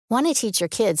Want to teach your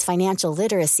kids financial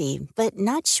literacy, but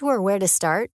not sure where to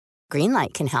start?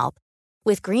 Greenlight can help.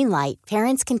 With Greenlight,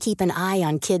 parents can keep an eye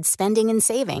on kids' spending and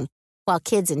saving, while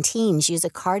kids and teens use a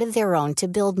card of their own to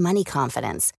build money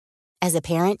confidence. As a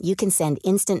parent, you can send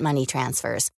instant money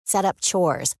transfers, set up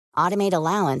chores, automate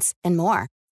allowance, and more.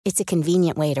 It's a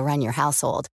convenient way to run your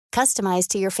household, customized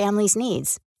to your family's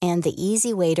needs, and the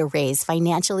easy way to raise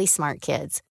financially smart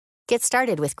kids. Get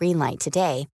started with Greenlight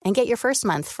today and get your first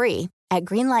month free at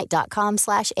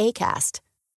greenlight.com/ACAST.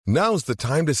 Now's the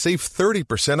time to save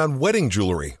 30% on wedding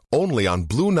jewelry, only on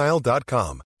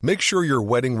BlueNile.com. Make sure your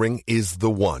wedding ring is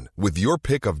the one with your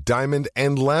pick of diamond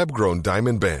and lab-grown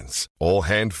diamond bands, all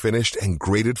hand-finished and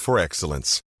graded for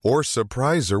excellence. Or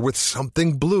surprise her with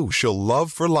something blue she'll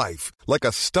love for life, like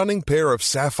a stunning pair of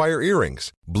sapphire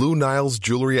earrings. Blue Nile's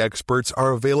jewelry experts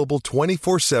are available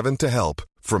 24/7 to help,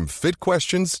 from fit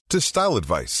questions to style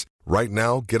advice. Right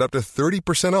now, get up to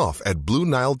 30% off at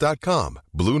BlueNile.com.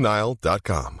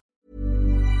 BlueNile.com.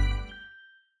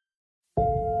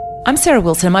 I'm Sarah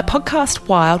Wilson, and my podcast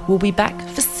Wild will be back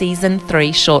for season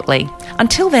 3 shortly.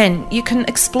 Until then, you can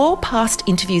explore past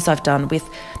interviews I've done with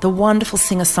the wonderful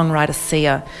singer-songwriter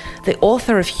Sia, the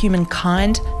author of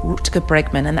Humankind, Rutger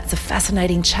Bregman, and that's a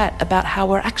fascinating chat about how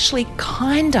we're actually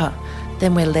kinder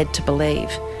than we're led to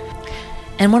believe.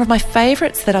 And one of my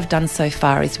favourites that I've done so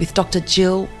far is with Dr.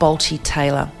 Jill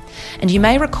Bolte-Taylor. And you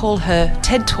may recall her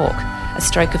TED Talk, A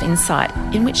Stroke of Insight,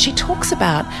 in which she talks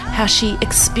about how she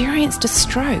experienced a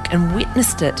stroke and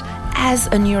witnessed it as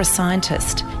a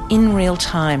neuroscientist in real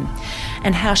time,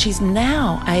 and how she's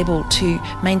now able to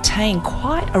maintain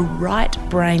quite a right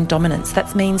brain dominance.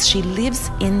 That means she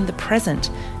lives in the present,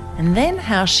 and then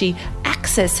how she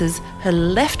accesses her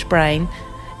left brain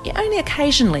only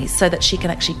occasionally so that she can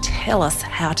actually tell us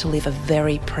how to live a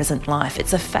very present life.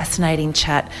 It's a fascinating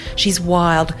chat. She's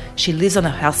wild. She lives on a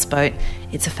houseboat.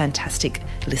 It's a fantastic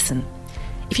listen.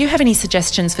 If you have any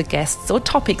suggestions for guests or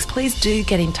topics, please do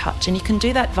get in touch, and you can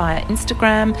do that via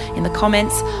Instagram in the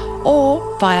comments or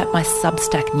via my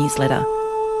Substack newsletter.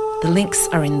 The links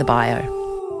are in the bio.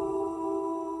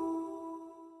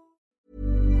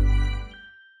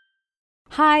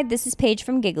 Hi, this is Paige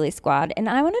from Giggly Squad, and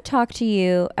I want to talk to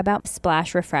you about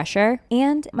Splash Refresher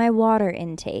and my water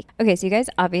intake. Okay, so you guys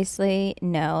obviously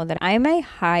know that I'm a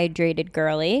hydrated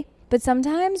girly, but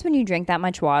sometimes when you drink that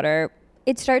much water,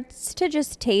 it starts to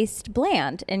just taste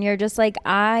bland, and you're just like,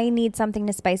 I need something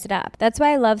to spice it up. That's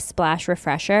why I love Splash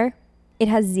Refresher. It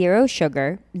has 0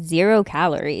 sugar, 0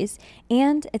 calories,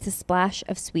 and it's a splash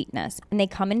of sweetness. And they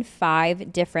come in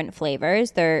 5 different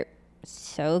flavors. They're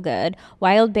so good.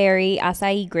 Wild berry,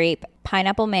 acai grape,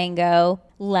 pineapple mango,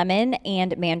 lemon,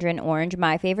 and mandarin orange.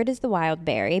 My favorite is the wild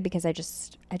berry because I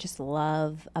just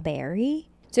love a berry.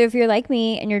 So if you're like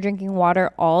me and you're drinking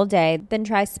water all day, then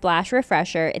try Splash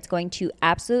Refresher. It's going to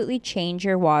absolutely change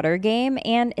your water game,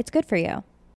 and it's good for you.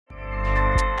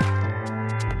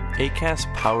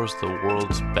 Acast powers the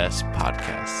world's best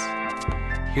podcasts.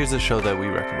 Here's a show that we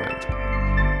recommend.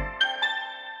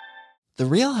 The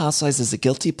Real Housewives is a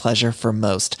guilty pleasure for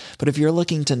most, but if you're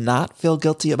looking to not feel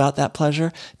guilty about that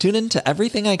pleasure, tune in to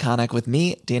Everything Iconic with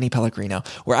me, Danny Pellegrino,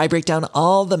 where I break down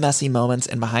all the messy moments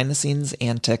and behind-the-scenes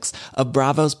antics of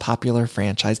Bravo's popular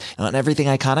franchise. And on Everything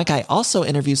Iconic, I also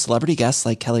interview celebrity guests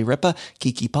like Kelly Ripa,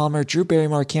 Keke Palmer, Drew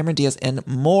Barrymore, Cameron Diaz, and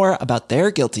more about their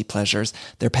guilty pleasures,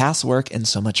 their past work, and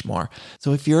so much more.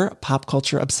 So if you're pop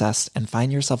culture obsessed and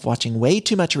find yourself watching way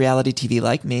too much reality TV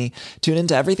like me, tune in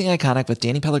to Everything Iconic with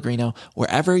Danny Pellegrino,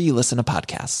 wherever you listen to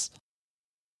podcasts.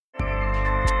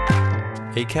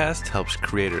 Acast helps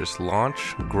creators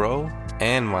launch, grow,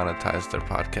 and monetize their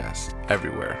podcasts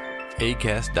everywhere.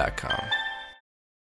 Acast.com.